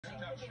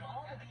gave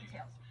all the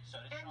details. So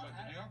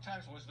the New York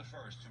Times was the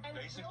first to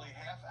basically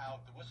half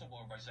out the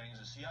whistleblower by saying he's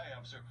a CIA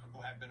officer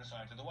who had been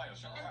assigned to the White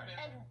House.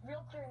 And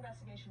Real Clear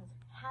Investigations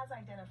has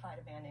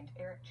identified a man named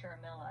Eric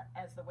Ciaramella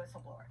as the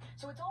whistleblower.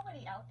 So it's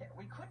already out there.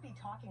 We could be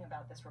talking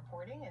about this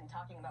reporting and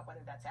talking about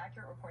whether that's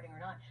accurate reporting or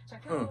not. So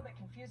I feel a little bit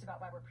confused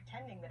about why we're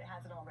pretending that it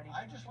hasn't already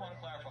been I just want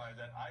to clarify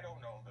that I don't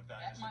know that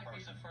that is the person. That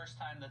might be the first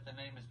time that the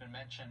name has been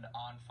mentioned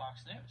on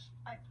Fox News.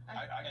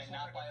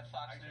 Not by a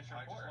Fox News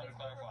reporter. I just want to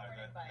clarify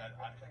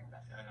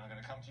and I'm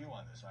going to come to you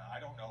on this. I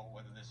don't know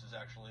whether this is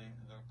actually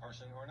the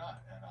person or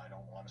not, and I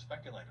don't want to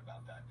speculate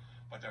about that.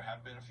 But there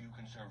have been a few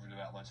conservative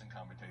outlets and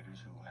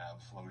commentators who have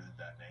floated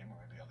that name or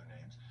maybe other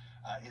names.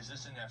 Is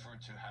this an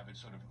effort to have it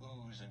sort of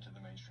ooze into the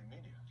mainstream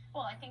media?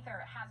 Well, I think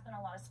there has been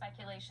a lot of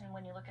speculation.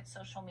 When you look at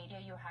social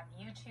media, you have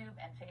YouTube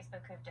and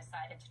Facebook who've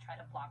decided to try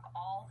to block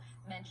all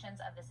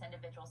mentions of this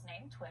individual's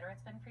name. Twitter,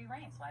 it's been free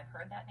reign. So I've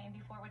heard that name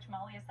before, which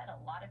Molly has said a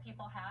lot of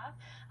people have.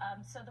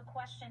 So the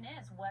question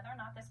is whether or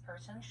not this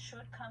person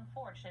should come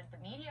forward. Should the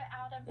media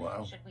out him?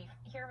 Wow. Should we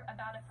hear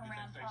about it from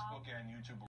Rand Paul? Facebook and YouTube